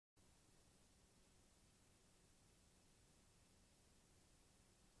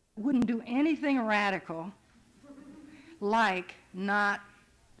wouldn't do anything radical, like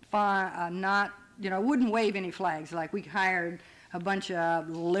wouldn't wave any flags. Like we hired a bunch of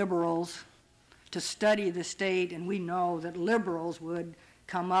liberals to study the state, and we know that liberals would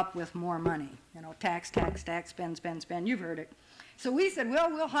come up with more money. You know, tax, tax, tax, spend, spend, spend. You've heard it. So we said, well,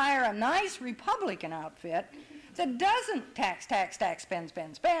 we'll hire a nice Republican outfit that doesn't tax, tax, tax, spend,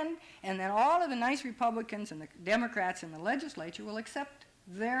 spend, spend, and then all of the nice Republicans and the Democrats in the legislature will accept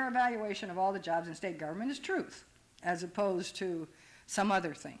their evaluation of all the jobs in state government as truth, as opposed to some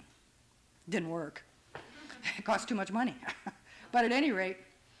other thing. Didn't work. It cost too much money. But at any rate,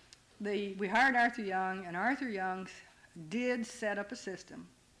 we hired Arthur Young, and Arthur Young did set up a system.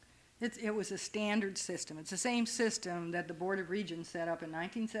 It was a standard system. It's the same system that the Board of Regents set up in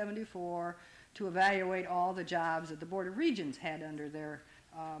 1974 to evaluate all the jobs that the Board of Regents had under their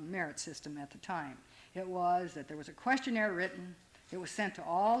merit system at the time. It was that there was a questionnaire written. It was sent to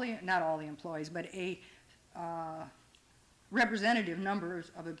not all the employees, but a representative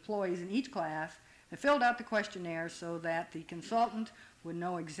numbers of employees in each class. They filled out the questionnaire so that the consultant would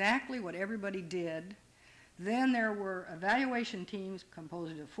know exactly what everybody did. Then there were evaluation teams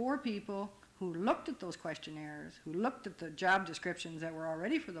composed of 4 people who looked at those questionnaires, who looked at the job descriptions that were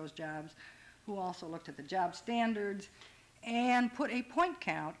already for those jobs, who also looked at the job standards, and put a point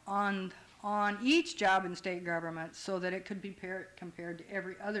count on each job in state government so that it could be compared to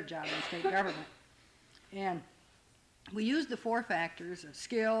every other job in state government. And we used the 4 factors of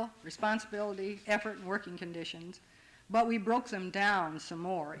skill, responsibility, effort, and working conditions, but we broke them down some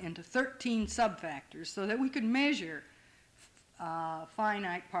more into 13 sub-factors so that we could measure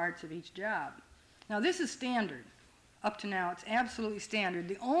finite parts of each job. Now this is standard. Up to now it's absolutely standard.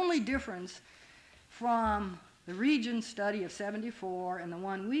 The only difference from the Regents study of '74 and the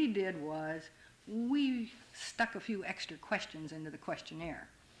one we did was we stuck a few extra questions into the questionnaire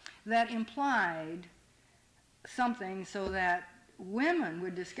that implied something so that women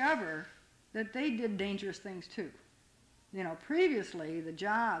would discover that they did dangerous things too. You know, previously the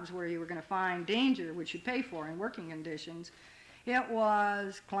jobs where you were going to find danger, which you pay for in working conditions, it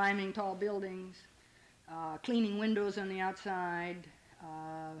was climbing tall buildings, cleaning windows on the outside,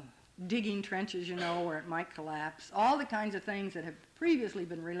 digging trenches, you know, where it might collapse, all the kinds of things that have previously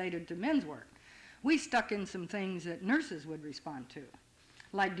been related to men's work. We stuck in some things that nurses would respond to,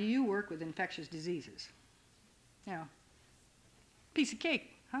 like, do you work with infectious diseases? You know, piece of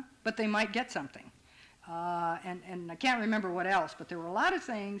cake, huh? But they might get something. And I can't remember what else, but there were a lot of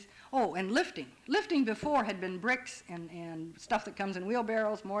things. Oh, and lifting. Lifting before had been bricks and stuff that comes in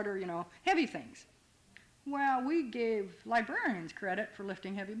wheelbarrows, mortar, you know, heavy things. Well, we gave librarians credit for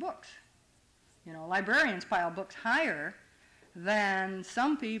lifting heavy books. You know, librarians pile books higher than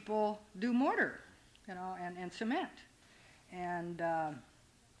some people do mortar, you know, and cement. And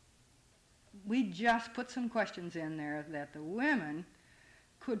we just put some questions in there that the women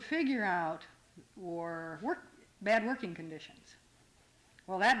could figure out were bad working conditions.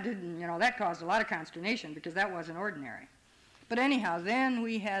 Well, that didn't, you know, that caused a lot of consternation because that wasn't ordinary. But anyhow, then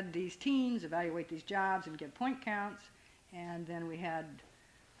we had these teams evaluate these jobs and get point counts, and then we had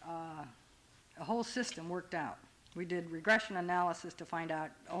a whole system worked out. We did regression analysis to find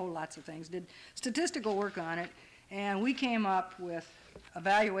out, oh, lots of things, did statistical work on it, and we came up with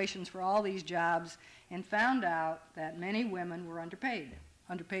evaluations for all these jobs and found out that many women were underpaid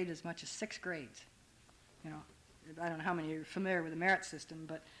as much as 6 grades. You know, I don't know how many are familiar with the merit system,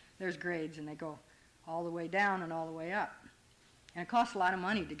 but there's grades, and they go all the way down and all the way up. And it costs a lot of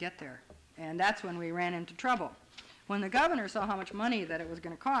money to get there, and that's when we ran into trouble. When the governor saw how much money that it was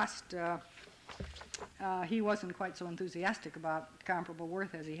going to cost, he wasn't quite so enthusiastic about comparable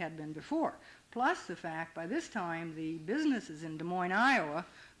worth as he had been before. Plus the fact, by this time, the businesses in Des Moines, Iowa,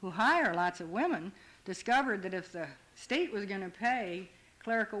 who hire lots of women, discovered that if the state was going to pay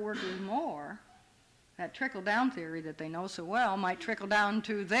clerical workers more, that trickle-down theory that they know so well might trickle down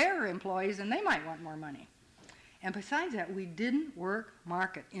to their employees, and they might want more money. And besides that, we didn't work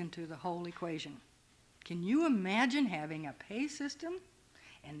market into the whole equation. Can you imagine having a pay system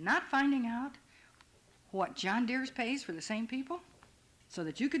and not finding out what John Deere's pays for the same people so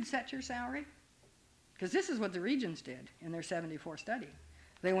that you could set your salary? Because this is what the Regents did in their '74 study.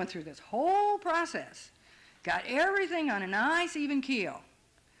 They went through this whole process, got everything on a nice even keel.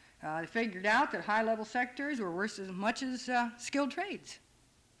 They figured out that high-level sectors were worth as much as skilled trades.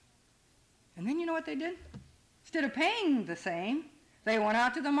 And then you know what they did? Instead of paying the same, they went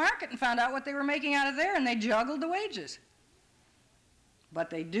out to the market and found out what they were making out of there, and they juggled the wages. But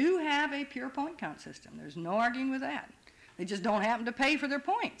they do have a pure point count system. There's no arguing with that. They just don't happen to pay for their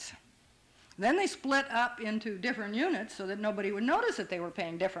points. Then they split up into different units so that nobody would notice that they were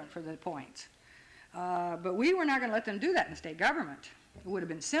paying different for the points. But we were not going to let them do that in the state government. It would have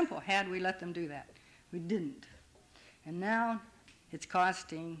been simple had we let them do that. We didn't. And now it's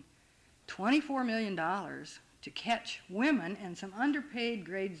costing $24 million to catch women and some underpaid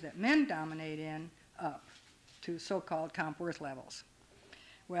grades that men dominate in up to so-called comp worth levels.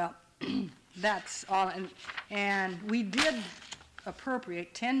 Well, that's all. And we did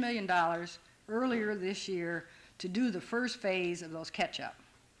appropriate $10 million earlier this year to do the first phase of those catch-up.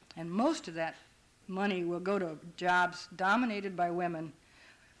 And most of that money will go to jobs dominated by women.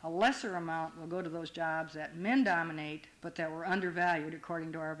 A lesser amount will go to those jobs that men dominate, but that were undervalued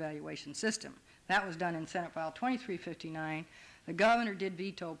according to our evaluation system. That was done in Senate File 2359. The governor did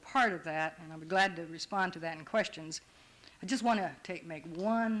veto part of that, and I'll be glad to respond to that in questions. I just want to make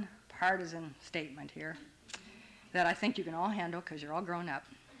one partisan statement here that I think you can all handle because you're all grown up.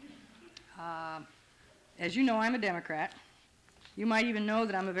 As you know, I'm a Democrat. You might even know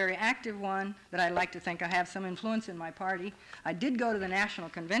that I'm a very active one, that I like to think I have some influence in my party. I did go to the National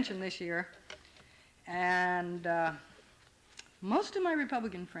Convention this year, and most of my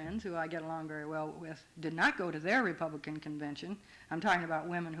Republican friends, who I get along very well with, did not go to their Republican convention. I'm talking about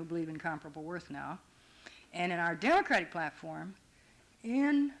women who believe in comparable worth now. And in our Democratic platform,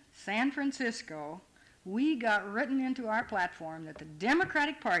 in San Francisco, we got written into our platform that the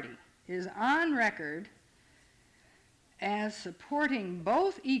Democratic Party is on record as supporting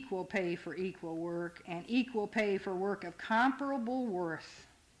both equal pay for equal work and equal pay for work of comparable worth.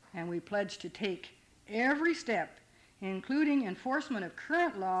 And we pledge to take every step, including enforcement of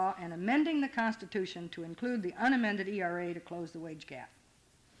current law and amending the Constitution to include the unamended ERA to close the wage gap.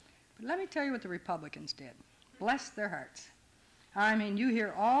 But let me tell you what the Republicans did. Bless their hearts. I mean, you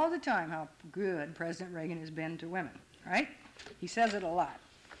hear all the time how good President Reagan has been to women, right? He says it a lot.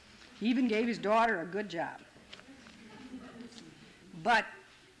 He even gave his daughter a good job. But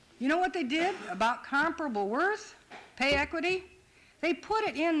you know what they did about comparable worth, pay equity? They put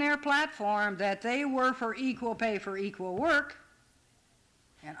it in their platform that they were for equal pay for equal work,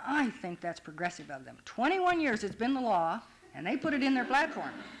 and I think that's progressive of them. 21 years it's been the law, and they put it in their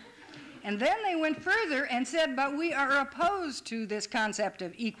platform. And then they went further and said, but we are opposed to this concept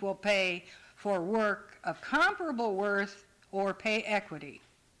of equal pay for work of comparable worth or pay equity.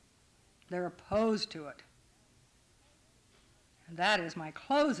 They're opposed to it. And that is my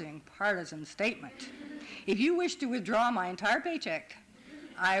closing partisan statement. If you wish to withdraw my entire paycheck,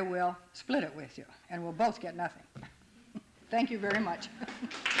 I will split it with you, and we'll both get nothing. Thank you very much.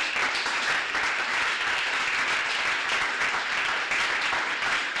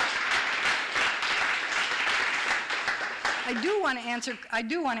 I do want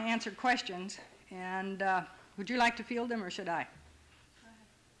to answer questions, and would you like to field them, or should I?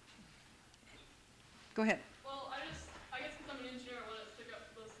 Go ahead. Well, I guess because I'm an engineer, I want to stick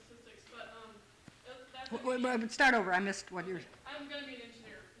up those statistics, but Start over. I missed what you're... I'm going to be an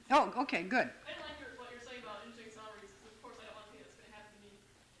engineer. Oh, okay, good. I didn't like what you're saying about engineering salaries, because of course I don't want to think that's going to happen to me.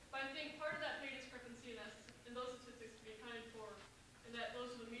 But I think part of that pay discrepancy in those statistics to be accounted for, and that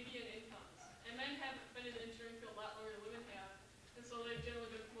those are the median incomes. And men have been in the engineering field a lot longer than women have, and so they've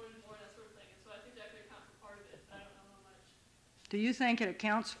generally been promoted more and that sort of thing. And so I think that could account for part of it, but I don't know how much. Do you think it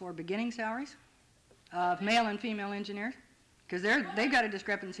accounts for beginning salaries of male and female engineers? Because they've got a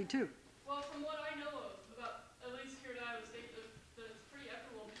discrepancy too. Well, from what I know of, about at least here at Iowa State, it's pretty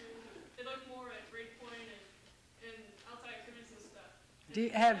equitable too. They look more at grade point and outside activities and stuff.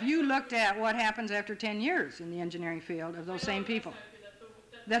 Have you looked at what happens after 10 years in the engineering field of those same people?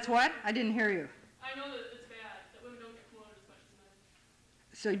 That's what? I didn't hear you. I know that it's bad, that women don't get promoted as much as men.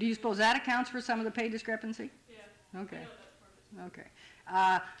 So do you suppose that accounts for some of the pay discrepancy? Yeah. Okay. I know that's part of it. Okay.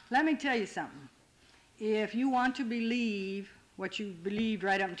 Let me tell you something. If you want to believe what you believed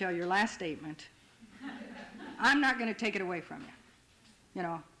right up until your last statement, I'm not going to take it away from you. You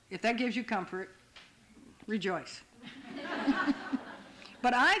know, if that gives you comfort, rejoice.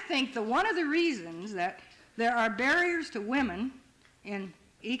 But I think that one of the reasons that there are barriers to women in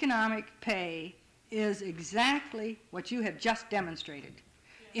economic pay is exactly what you have just demonstrated.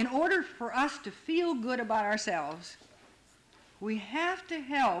 In order for us to feel good about ourselves, we have to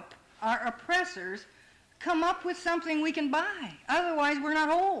help our oppressors come up with something we can buy. Otherwise, we're not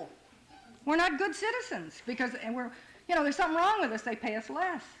whole. We're not good citizens because there's something wrong with us. They pay us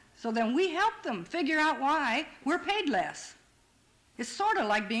less. So then we help them figure out why we're paid less. It's sort of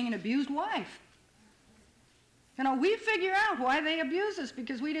like being an abused wife. You know, we figure out why they abuse us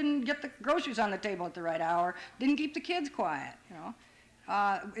because we didn't get the groceries on the table at the right hour, didn't keep the kids quiet, you know.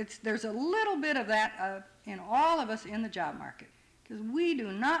 There's a little bit of that in all of us in the job market. because we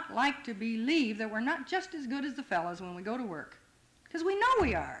do not like to believe that we're not just as good as the fellas when we go to work, because we know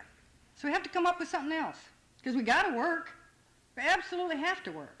we are. So we have to come up with something else, because we got to work. We absolutely have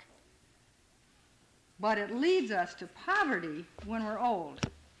to work. But it leads us to poverty when we're old.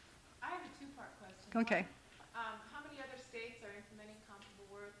 I have a two-part question. Okay. One, how many other states are implementing comparable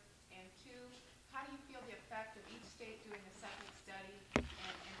worth? And two, how do you feel the effect of each state doing a second study and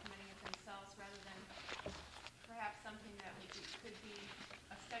implementing it themselves rather than perhaps something that could be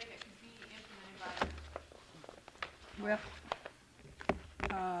a study that could be implemented by? Well,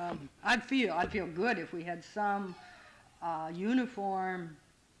 I'd feel good if we had some uniform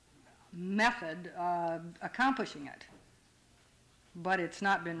method of accomplishing it. But it's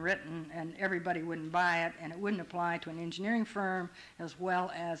not been written, and everybody wouldn't buy it, and it wouldn't apply to an engineering firm as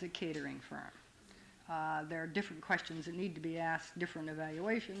well as a catering firm. There are different questions that need to be asked, different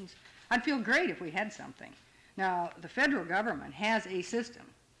evaluations. I'd feel great if we had something. Now, the federal government has a system,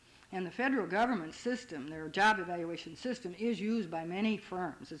 and the federal government system, their job evaluation system, is used by many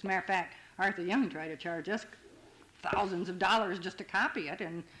firms. As a matter of fact, Arthur Young tried to charge us thousands of dollars just to copy it,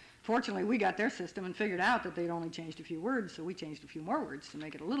 and fortunately we got their system and figured out that they'd only changed a few words, so we changed a few more words to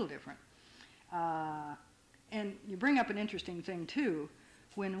make it a little different. And you bring up an interesting thing too.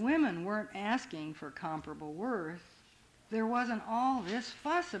 When women weren't asking for comparable worth, there wasn't all this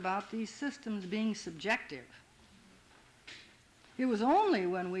fuss about these systems being subjective. It was only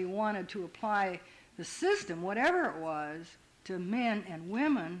when we wanted to apply the system, whatever it was, to men and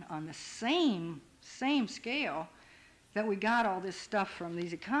women on the same scale, that we got all this stuff from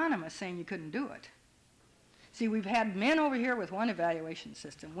these economists saying you couldn't do it. See, we've had men over here with one evaluation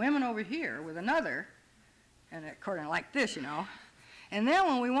system, women over here with another, and according like this, you know. And then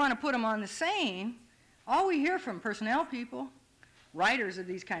when we want to put them on the same, all we hear from personnel people, writers of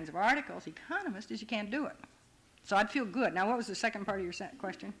these kinds of articles, economists, is you can't do it. So I'd feel good. Now, what was the second part of your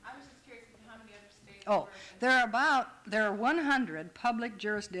question? I was just curious how many other states Oh, there are 100 public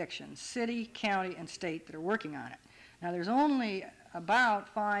jurisdictions, city, county, and state, that are working on it. Now, there's only about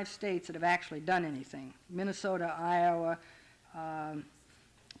 5 states that have actually done anything. Minnesota, Iowa,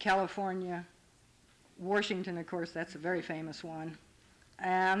 California, Washington, of course, that's a very famous one.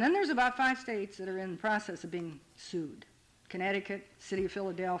 And then there's about 5 states that are in the process of being sued. Connecticut, City of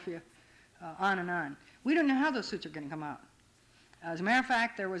Philadelphia, on and on. We don't know how those suits are going to come out. As a matter of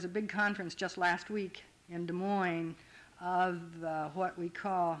fact, there was a big conference just last week in Des Moines of what we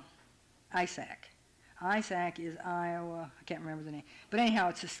call ISAC. ISAC is Iowa, I can't remember the name. But anyhow,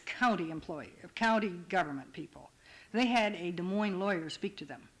 it's this county county government people. They had a Des Moines lawyer speak to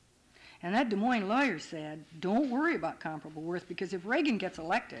them. And that Des Moines lawyer said, don't worry about comparable worth, because if Reagan gets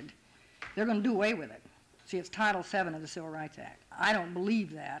elected, they're going to do away with it. See, it's Title VII of the Civil Rights Act. I don't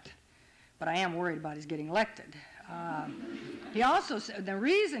believe that, but I am worried about his getting elected. He also said, the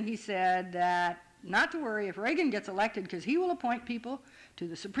reason he said that not to worry if Reagan gets elected, because he will appoint people to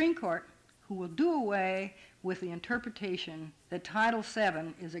the Supreme Court who will do away with the interpretation that Title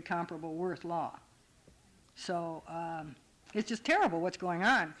VII is a comparable worth law. So it's just terrible what's going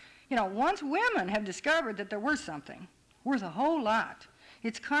on. You know, once women have discovered that they're worth something, worth a whole lot,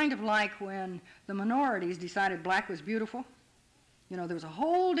 it's kind of like when the minorities decided black was beautiful. You know, there was a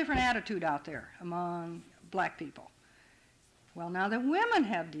whole different attitude out there among black people. Well, now that women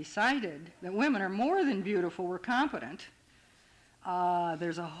have decided that women are more than beautiful, we're competent,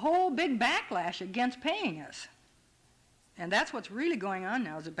 there's a whole big backlash against paying us. And that's what's really going on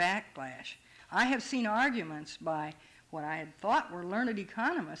now, is a backlash. I have seen arguments by what I had thought were learned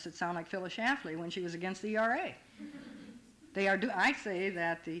economists that sound like Phyllis Schlafly when she was against the ERA. I say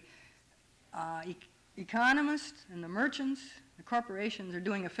that the economists and the merchants, the corporations, are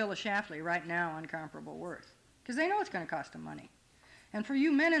doing a Phyllis Schlafly right now on comparable worth, because they know it's going to cost them money. And for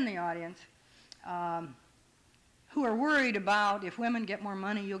you men in the audience who are worried about if women get more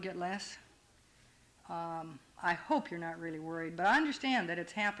money, you'll get less, I hope you're not really worried, but I understand that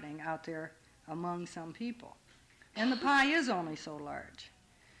it's happening out there among some people. And the pie is only so large.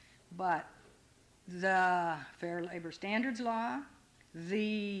 But the Fair Labor Standards Law,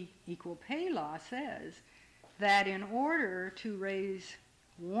 the Equal Pay Law says that in order to raise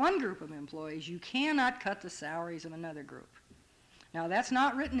one group of employees, you cannot cut the salaries of another group. Now, that's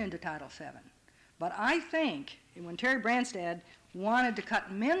not written into Title VII. But I think when Terry Branstad wanted to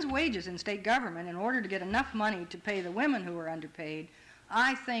cut men's wages in state government in order to get enough money to pay the women who were underpaid,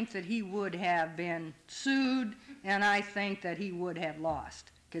 I think that he would have been sued, and I think that he would have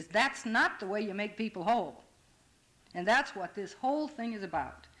lost, because that's not the way you make people whole. And that's what this whole thing is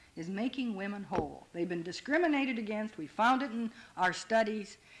about, is making women whole. They've been discriminated against. We found it in our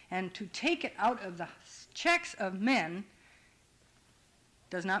studies. And to take it out of the checks of men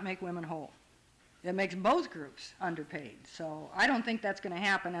does not make women whole. It makes both groups underpaid. So I don't think that's going to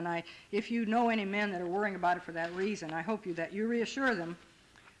happen. And if you know any men that are worrying about it for that reason, I hope that you reassure them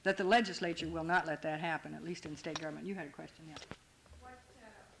that the legislature will not let that happen, at least in state government. You had a question, yeah. What's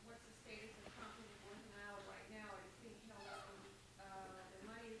the status of company one now? Right now, it's being held up, the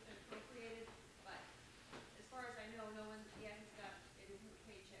money has been appropriated, but as far as I know, no one yet has got it in her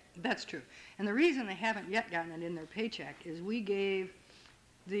paycheck. That's true. And the reason they haven't yet gotten it in their paycheck is we gave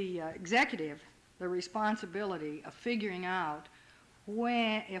the executive the responsibility of figuring out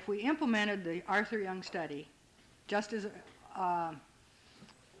if we implemented the Arthur Young study, just as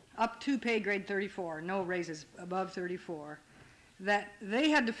up to pay grade 34, no raises above 34, that they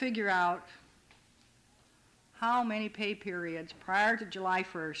had to figure out how many pay periods prior to July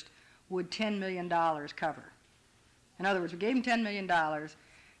 1st would $10 million cover. In other words, we gave them $10 million.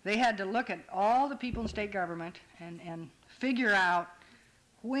 They had to look at all the people in state government and figure out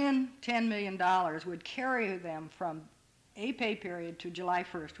when $10 million would carry them from a pay period to July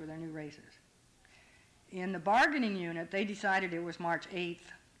 1st with their new raises. In the bargaining unit, they decided it was March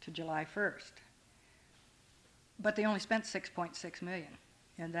 8th to July 1st. But they only spent $6.6 million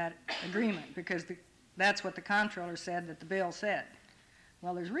in that agreement because that's what the comptroller said that the bill said.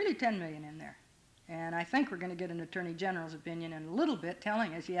 Well, there's really $10 million in there. And I think we're going to get an attorney general's opinion in a little bit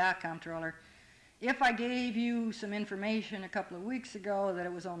telling us, yeah, comptroller, if I gave you some information a couple of weeks ago that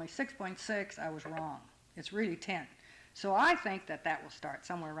it was only 6.6, I was wrong. It's really 10. So I think that will start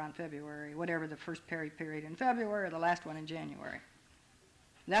somewhere around February, whatever the first pay period in February or the last one in January.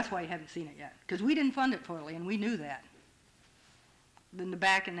 That's why you haven't seen it yet, because we didn't fund it totally, and we knew that. Then the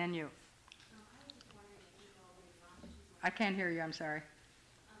back, and then you. I can't hear you, I'm sorry.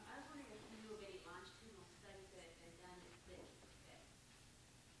 I was wondering if you knew of any longitudinal studies that have been done that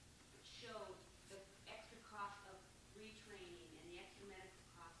show the extra cost of retraining and the extra medical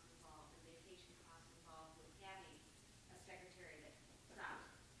costs involved and vacation costs involved with having a secretary that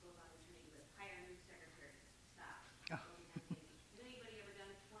stops, goes on maternity leave, hire a new secretary, stops, Oh. goes on maternity leave. Has anybody ever done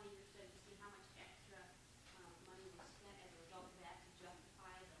a 20-year study to see how much extra money was spent as a result of that to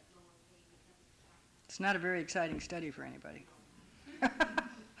justify the lower pay because of the stock? It's not a very exciting study for anybody.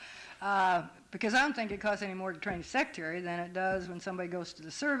 Because I don't think it costs any more to train a secretary than it does when somebody goes to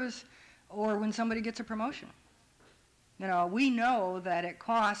the service or when somebody gets a promotion. You know, we know that it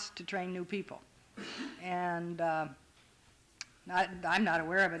costs to train new people. And I'm not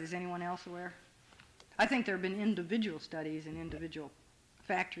aware of it. Is anyone else aware? I think there have been individual studies in individual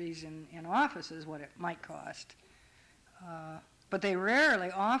factories and offices what it might cost. But they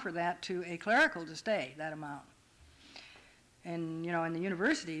rarely offer that to a clerical to stay, that amount. And, you know, in the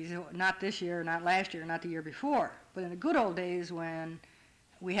universities, not this year, not last year, not the year before, but in the good old days when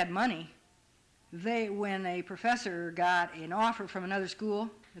we had money, when a professor got an offer from another school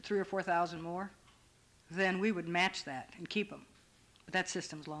at $3,000 or $4,000 more, then we would match that and keep them. But that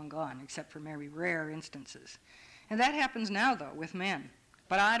system's long gone, except for very rare instances. And that happens now, though, with men.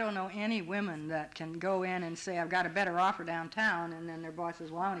 But I don't know any women that can go in and say, I've got a better offer downtown, and then their boss says,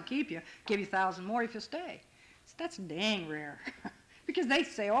 well, I want to keep you, give you $1,000 more if you stay. So that's dang rare. Because they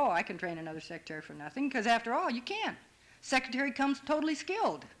say, oh, I can train another secretary for nothing, because after all, you can. Secretary comes totally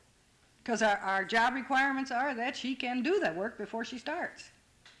skilled, because our job requirements are that she can do that work before she starts.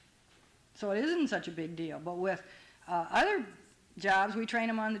 So it isn't such a big deal. But with other jobs, we train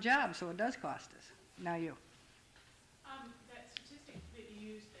them on the job, so it does cost us. Now you. That statistic that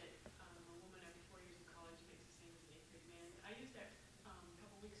you used that a woman after 4 years in college makes the same as an 8th grade man, I used that a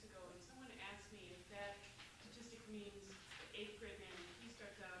couple weeks ago, and someone asked me if that statistic means the 8th grade man, he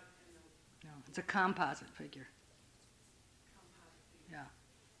starts out in the No, it's a composite figure. composite figure. Yeah.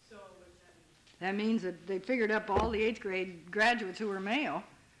 So what does that mean? That means that they figured up all the 8th grade graduates who were male.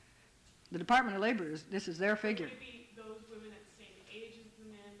 The Department of Labor, this is their figure. Would it be those women at the same age as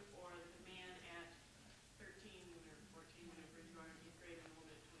the men, or the man at 13 or 14, whenever you are in 8th grade, and the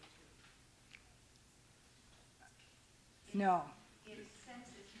woman at 22? No, It's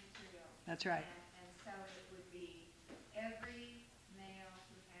census material. that's right. And so it would be every male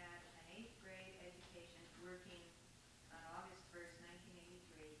who had an 8th grade education working on August 1st,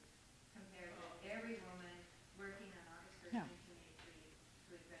 1983, compared to every woman working on August 1st, Yeah. 1983,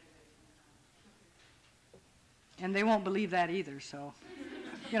 who had graduated from college. And they won't believe that either, so,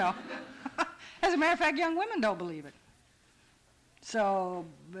 you know. As a matter of fact, young women don't believe it. So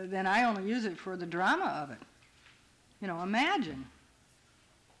but then I only use it for the drama of it. You know, imagine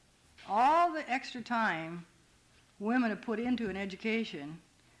all the extra time women have put into an education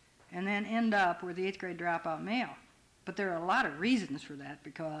and then end up with the 8th grade dropout male. But there are a lot of reasons for that,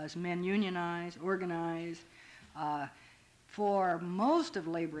 because men unionize, organize, For most of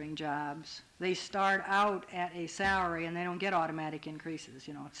laboring jobs, they start out at a salary and they don't get automatic increases,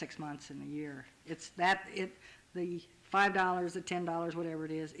 you know, 6 months in a year. It's that, the $5, the $10, whatever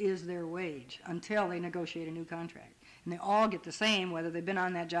it is their wage until they negotiate a new contract. And they all get the same whether they've been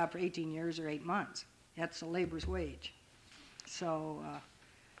on that job for 18 years or 8 months. That's a labor's wage. So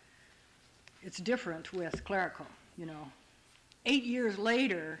it's different with clerical, you know. 8 years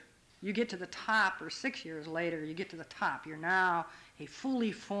later, you get to the top, or 6 years later, you get to the top. You're now a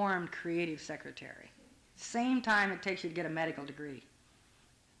fully formed creative secretary. Same time it takes you to get a medical degree.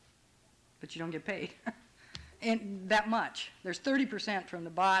 But you don't get paid. And that much. There's 30% from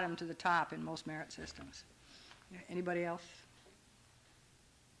the bottom to the top in most merit systems. Anybody else?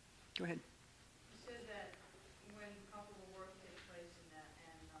 Go ahead. You said that when comparable work takes place in that,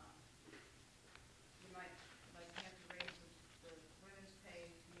 and you might like have to raise the women's pay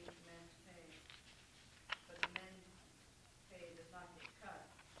to meet the men's pay, but the men's pay does not get cut.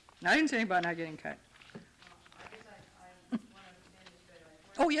 I didn't say anything about not getting cut. I guess I want to understand this better.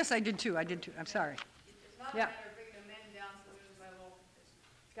 Like, Oh, yes, I did too. I did too. I'm sorry. it's not Yeah. a matter of bringing the men down to the women's level. It's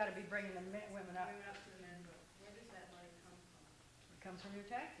It's got to be bringing the women up. bringing up to the men's level. Where does that money come from? It comes from your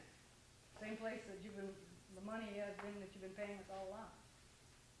taxes. Same place that you've been, the money has been that you've been paying us all along.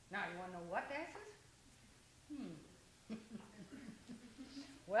 Now, you want to know what taxes?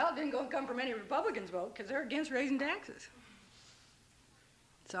 Well, it didn't come from any Republicans' vote because they're against raising taxes.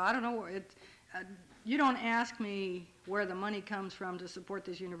 So I don't know. You don't ask me where the money comes from to support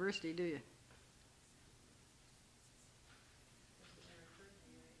this university, do you?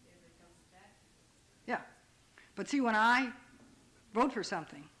 Yeah. But see, when I vote for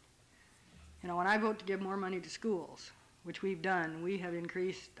something, you know, when I vote to give more money to schools, which we've done, we have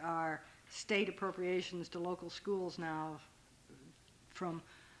increased our state appropriations to local schools now from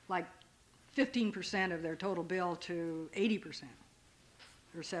like 15% of their total bill to 80%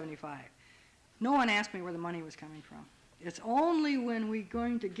 or 75. No one asked me where the money was coming from. It's only when we're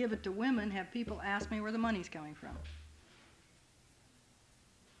going to give it to women have people ask me where the money's coming from.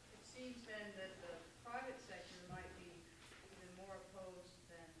 It seems then that the private sector might be even more opposed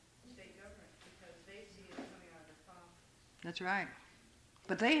than state government because they see it coming out of their pocket. That's right.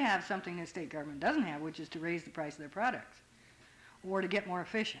 But they have something that state government doesn't have, which is to raise the price of their products or to get more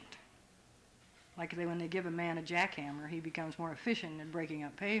efficient. Like when they give a man a jackhammer, he becomes more efficient in breaking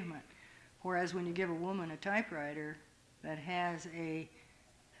up pavement. Whereas when you give a woman a typewriter that has a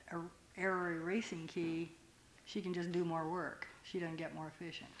error erasing key, she can just do more work. She doesn't get more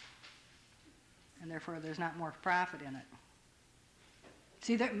efficient. And therefore there's not more profit in it.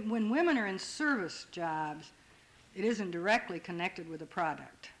 See, when women are in service jobs, it isn't directly connected with the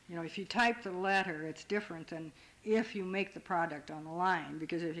product. You know, if you type the letter, it's different than if you make the product on the line,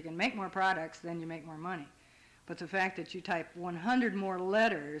 because if you can make more products, then you make more money. But the fact that you type 100 more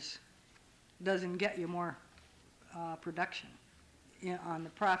letters doesn't get you more production on the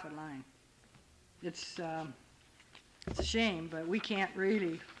profit line. It's a shame, but we can't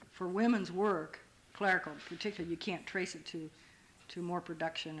really, for women's work, clerical particularly, you can't trace it to more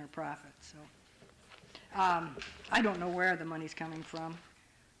production or profit. So I don't know where the money's coming from,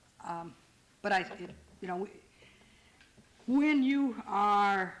 but you know, when you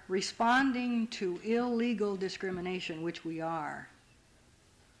are responding to illegal discrimination, which we are,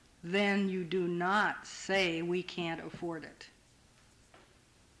 then you do not say we can't afford it.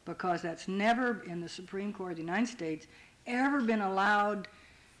 Because that's never in the Supreme Court of the United States ever been allowed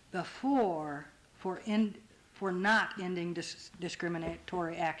before for not ending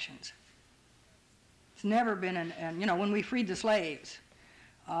discriminatory actions. It's never been, and you know, when we freed the slaves,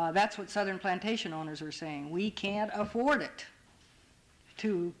 that's what Southern plantation owners were saying. We can't afford it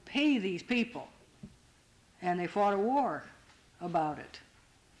to pay these people. And they fought a war about it.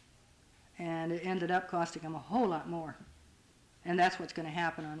 And it ended up costing them a whole lot more. And that's what's going to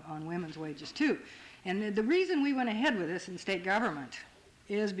happen on women's wages too. And the reason we went ahead with this in state government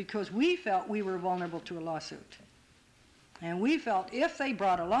is because we felt we were vulnerable to a lawsuit. And we felt if they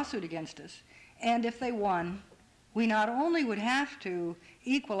brought a lawsuit against us, and if they won, we not only would have to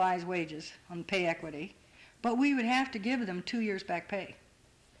equalize wages on pay equity, but we would have to give them 2 years back pay.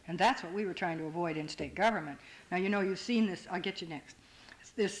 And that's what we were trying to avoid in state government. Now, you know, you've seen this, I'll get you next,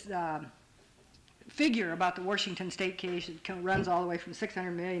 this figure about the Washington state case. It runs all the way from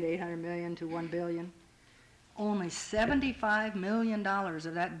 600 million to 800 million to 1 billion. Only $75 million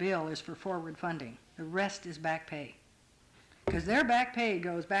of that bill is for forward funding. The rest is back pay. Because their back pay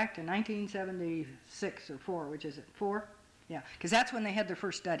goes back to 1976 or 4, which is it, 4? Yeah, because that's when they had their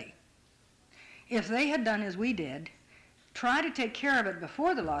first study. If they had done as we did try to take care of it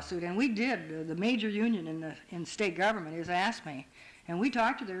before the lawsuit, and we did. The major union in state government has asked me, and we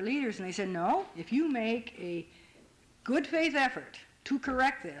talked to their leaders, and they said, no, if you make a good faith effort to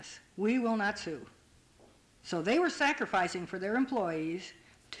correct this, we will not sue. So they were sacrificing for their employees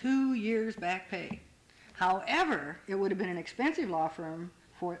 2 years back pay. However, it would have been an expensive law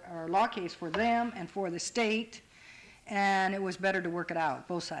case for them and for the state, and it was better to work it out.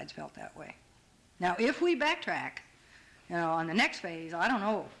 Both sides felt that way. Now, if we backtrack, on the next phase, I don't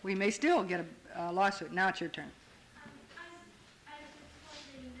know, we may still get a lawsuit. Now it's your turn. I was just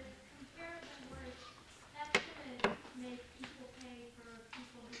wondering, the comparative work, that's going to make people pay for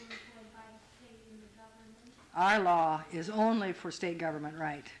people who are employed by the state and the government. Our law is only for state government,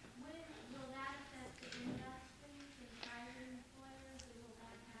 right? When will that affect the industries and private employers, or will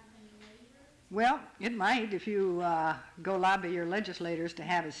that have any labor? Well, it might if you go lobby your legislators to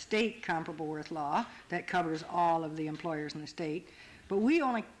have a state comparable worth law that covers all of the employers in the state. But we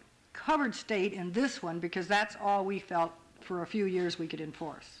only covered state in this one because that's all we felt for a few years we could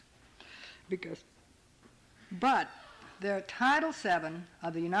enforce. But the Title VII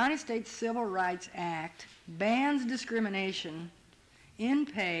of the United States Civil Rights Act bans discrimination in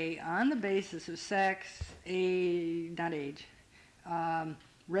pay on the basis of sex,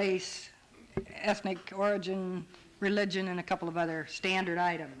 race, ethnic origin, religion, and a couple of other standard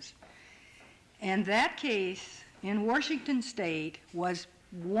items. And that case in Washington State was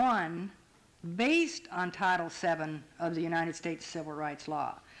won based on Title VII of the United States Civil Rights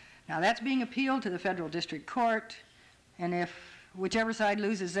Law. Now that's being appealed to the Federal District Court, and if whichever side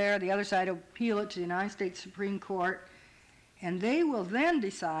loses there, the other side will appeal it to the United States Supreme Court, and they will then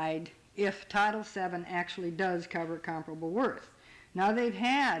decide if Title VII actually does cover comparable worth. Now, they've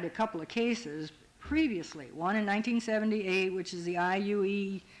had a couple of cases previously, one in 1978, which is the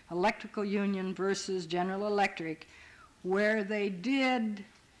IUE Electrical Union versus General Electric, where they did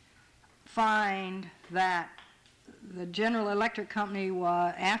find that the General Electric Company,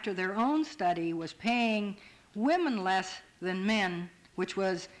 after their own study, was paying women less than men, which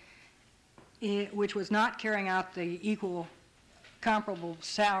was not carrying out the equal comparable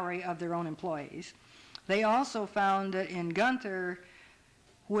salary of their own employees. They also found that in Gunther,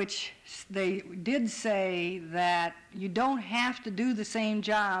 which they did say that you don't have to do the same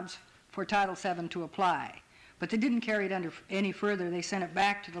jobs for Title VII to apply, but they didn't carry it any further. They sent it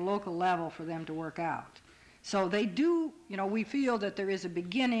back to the local level for them to work out. So they do, we feel that there is a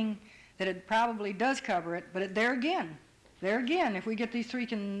beginning, that it probably does cover it, but there again, if we get these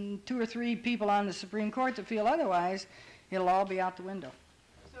 2 or 3 people on the Supreme Court that feel otherwise, it'll all be out the window.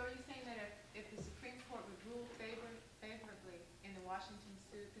 So are you saying that if the Supreme Court would rule favorably in the Washington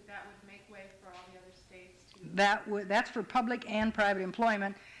suit, that would make way for all the other states to? That's for public and private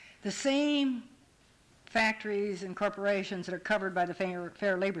employment. The same factories and corporations that are covered by the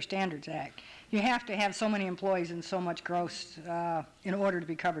Fair Labor Standards Act. You have to have so many employees and so much gross in order to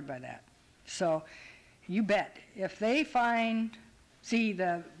be covered by that. So you bet. If they find,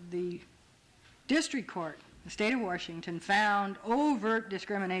 the district court, the state of Washington, found overt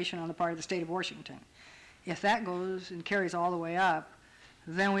discrimination on the part of the state of Washington. If that goes and carries all the way up,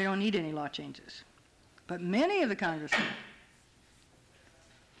 then we don't need any law changes. But many of the congressmen,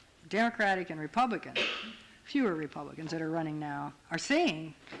 Democratic and Republican, fewer Republicans that are running now, are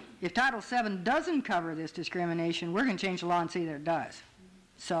saying if Title VII doesn't cover this discrimination, we're going to change the law and see that it does.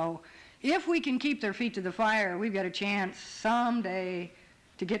 So if we can keep their feet to the fire, we've got a chance someday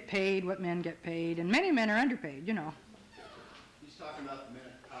to get paid what men get paid, and many men are underpaid, He's talking about the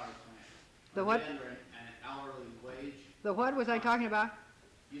minute power plant. The what? Under an hourly wage. The what was I talking about?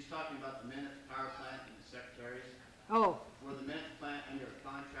 He's talking about the minute power plant and the secretaries. Oh. Were the minute plant under a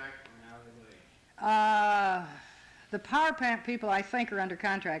contract or an hourly wage? The power plant people, I think, are under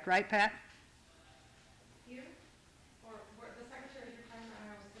contract, right, Pat? Here? Or the secretary you're talking about,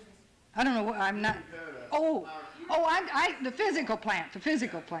 I was thinking. I don't know. I'm not. The physical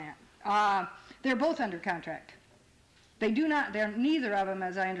plant. They're both under contract. They're neither of them,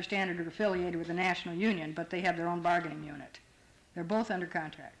 as I understand it, are affiliated with the national union, but they have their own bargaining unit. They're both under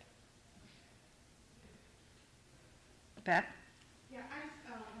contract. Pat? Yeah, I just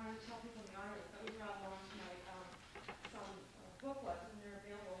wanted to tell people in the audience that we brought along tonight some booklets, and they're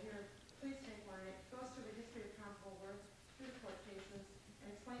available here. Please take one. It goes through the history of comparable work through the court cases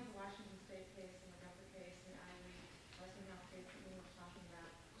and explains the Washington State case and the Gunther case and the IUE Westinghouse case that we were talking about.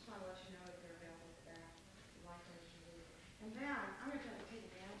 Just want to let you know that they're available for that. If you like those, you read. And then I'm going to try to take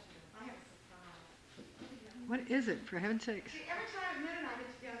advantage of them. I have a surprise. What is it, for heaven's sakes? See, every time Min and I get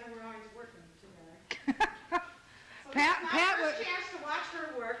together, we're always working together. So Pat this is my first chance to watch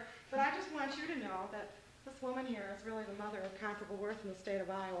her work, but I just want you to know that this woman here is really the mother of comparable worth in the state of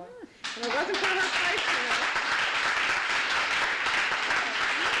Iowa. And it wasn't for her placement.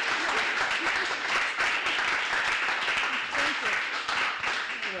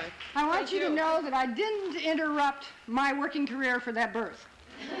 I want you to know that I didn't interrupt my working career for that birth.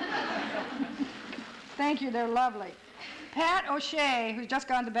 Thank you, they're lovely. Pat O'Shea, who's just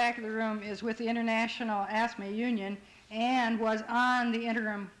gone to the back of the room, is with the International ASME Union and was on the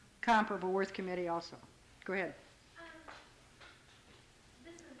Interim Comparable Worth Committee also. Go ahead.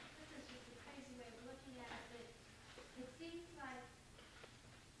 This is just a crazy way of looking at it, but it seems like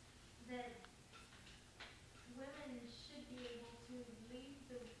that women should be able to leave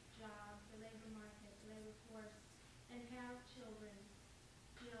the job, the labor market, the labor force, and have children.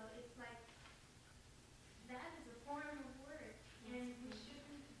 You know, it's like that is a form of work, and we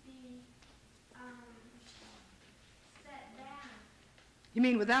shouldn't be set back. You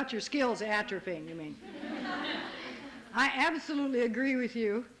mean without your skills atrophying, you mean? I absolutely agree with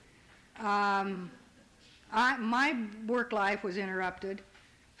you. My work life was interrupted.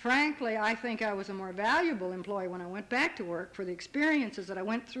 Frankly, I think I was a more valuable employee when I went back to work for the experiences that I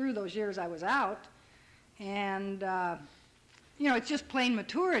went through those years I was out. And, you know, it's just plain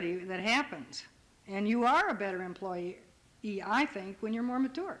maturity that happens. And you are a better employee, I think, when you're more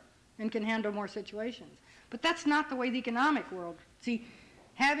mature and can handle more situations. But that's not the way the economic world. See,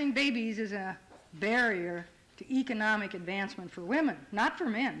 having babies is a barrier to economic advancement for women, not for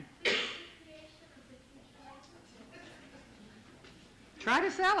men. Try to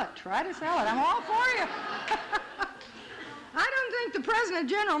sell it. Try to sell it. I'm all for you. I don't think the president of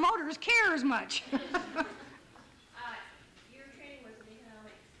General Motors cares much. Your training was in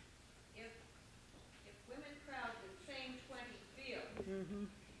economics. If women crowd the same 20 fields,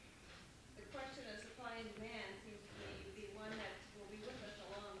 the question of supply and demand seems to me to be one that will be with us a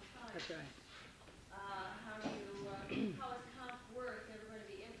long time. That's right. How is comp worth ever going to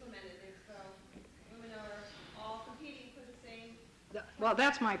be implemented if women are all competing for the same? Well,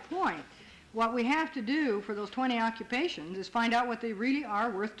 that's my point. What we have to do for those 20 occupations is find out what they really are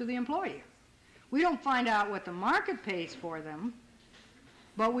worth to the employee. We don't find out what the market pays for them,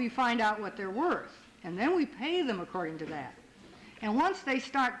 but we find out what they're worth, and then we pay them according to that. And once they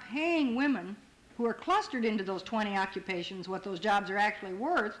start paying women who are clustered into those 20 occupations what those jobs are actually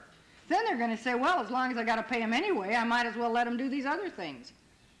worth, then they're going to say, well, as long as I got to pay them anyway, I might as well let them do these other things.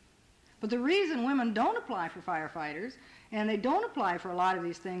 But the reason women don't apply for firefighters, and they don't apply for a lot of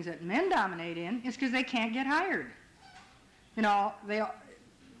these things that men dominate in, is because they can't get hired. You know,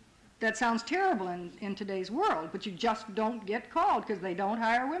 that sounds terrible in today's world, but you just don't get called because they don't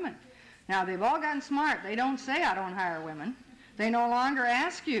hire women. Now, they've all gotten smart. They don't say, I don't hire women. They no longer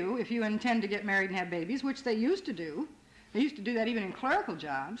ask you if you intend to get married and have babies, which they used to do. They used to do that even in clerical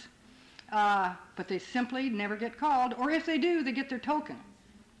jobs. But they simply never get called, or if they do, they get their token.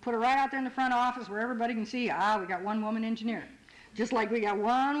 Put it right out there in the front office where everybody can see, we got one woman engineer. Just like we got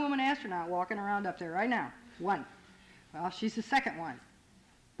one woman astronaut walking around up there right now. One. Well, she's the second one.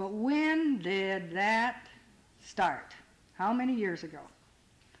 But when did that start? How many years ago?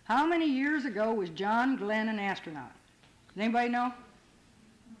 How many years ago was John Glenn an astronaut? Does anybody know?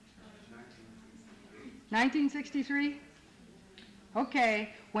 1963?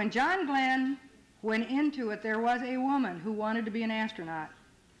 Okay, when John Glenn went into it, there was a woman who wanted to be an astronaut.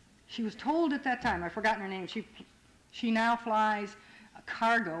 She was told at that time, I've forgotten her name, she now flies a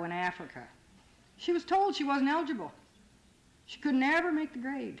cargo in Africa. She was told she wasn't eligible. She could never make the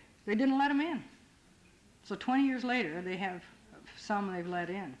grade. They didn't let them in. So 20 years later, they have some they've let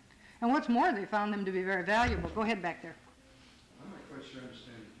in. And what's more, they found them to be very valuable. Go ahead back there. I'm not quite sure I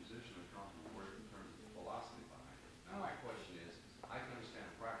understand your position on comparable work in terms of the philosophy behind it. Now my question is, I can understand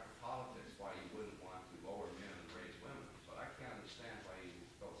practical politics why you wouldn't want to lower men and raise women, but I can't understand why you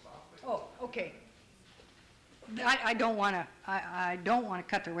philosophically. Oh, okay. I don't want to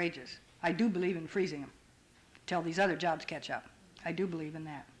cut their wages. I do believe in freezing them till these other jobs catch up. I do believe in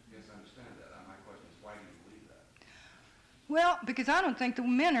that. Yes, I understand that. My question is, why do you believe that? Well, because I don't think the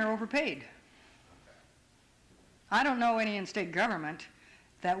men are overpaid. Okay. I don't know any in state government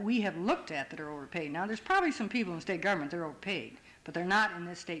that we have looked at that are overpaid. Now, there's probably some people in state government that are overpaid, but they're not in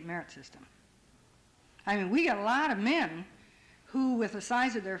this state merit system. I mean, we got a lot of men who, with the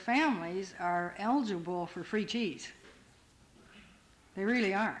size of their families, are eligible for free cheese. They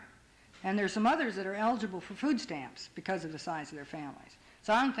really are. And there's some others that are eligible for food stamps because of the size of their families.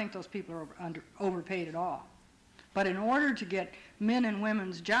 So I don't think those people are overpaid at all. But in order to get men and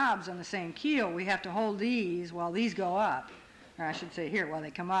women's jobs on the same keel, we have to hold these while these go up. Or I should say here, while they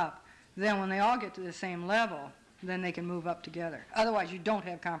come up. Then when they all get to the same level, then they can move up together. Otherwise, you don't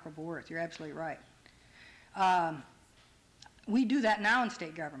have comparable worth. You're absolutely right. We do that now in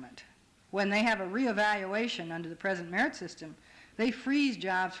state government. When they have a reevaluation under the present merit system, they freeze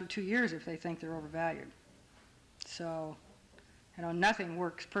jobs for 2 years if they think they're overvalued. So, you know, nothing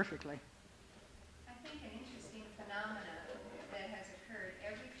works perfectly. I think an interesting phenomenon that has occurred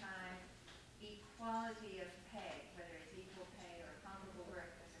every time equality of pay, whether it's equal pay or comparable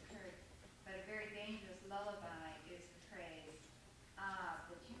work, has occurred, but a very dangerous lullaby is the phrase,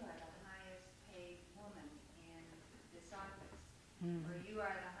 that you are the highest paid woman in this office, or you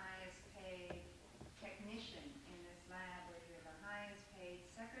are the highest paid technician in this lab, or you're the highest paid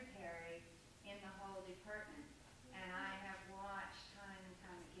secretary in the whole department. And I have watched time and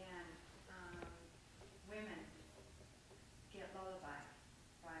time again women get lullabied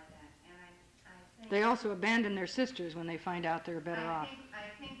by that. And I think They also abandon their sisters when they find out they're better off.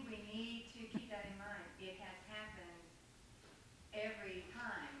 I think we need to keep that in mind. It has happened every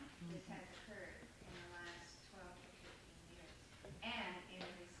time this has occurred in the last 12 to 15 years, and in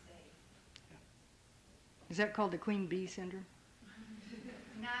every state. Is that called the Queen Bee syndrome?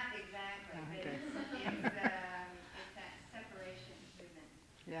 Not exactly, Oh, but okay. it's that separation driven.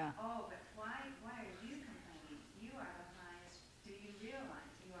 Yeah. Oh, but why are you complaining? You are the highest, do you realize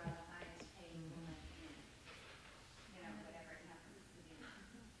you are the highest paid woman in, you know, whatever it happens to be?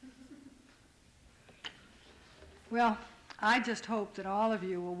 Well, I just hope that all of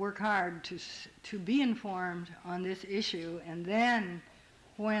you will work hard to be informed on this issue, and then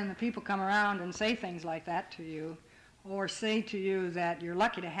when the people come around and say things like that to you, or say to you that you're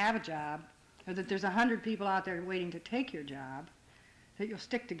lucky to have a job, or that there's 100 people out there waiting to take your job, that you'll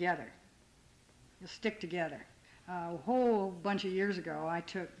stick together. You'll stick together. A whole bunch of years ago, I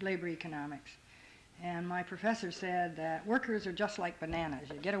took labor economics, and my professor said that workers are just like bananas.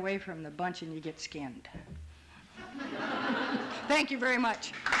 You get away from the bunch and you get skinned. Thank you very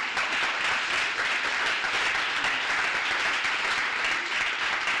much.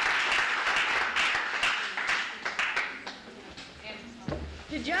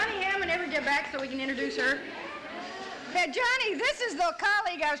 Did Johnny Hammond ever get back so we can introduce her? Johnny, this is the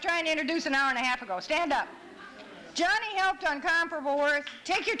colleague I was trying to introduce an hour and a half ago. Stand up. Johnny helped on comparable worth.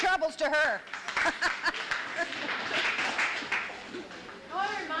 Take your troubles to her. I want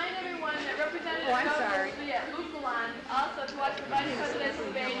to remind everyone that Representative Luke Lalonde also to watch the Vice President's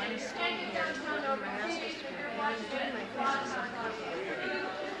debate and extended downtown over TV if you're watching it.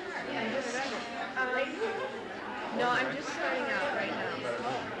 No, I'm just starting out right now,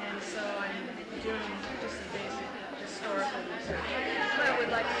 and so I'm doing just a basic historical research. But I would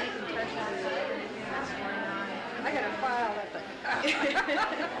like to keep in touch with you with anything that's going on. I got a file at the...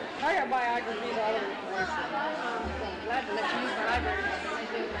 I got biographies all over the place. Glad to let you use the library.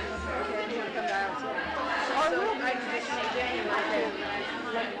 Okay, you want to come down? So I can just January.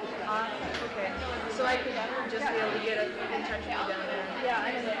 Okay. So I could just be able to get in touch with you down there. Yeah,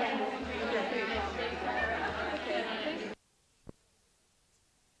 I understand.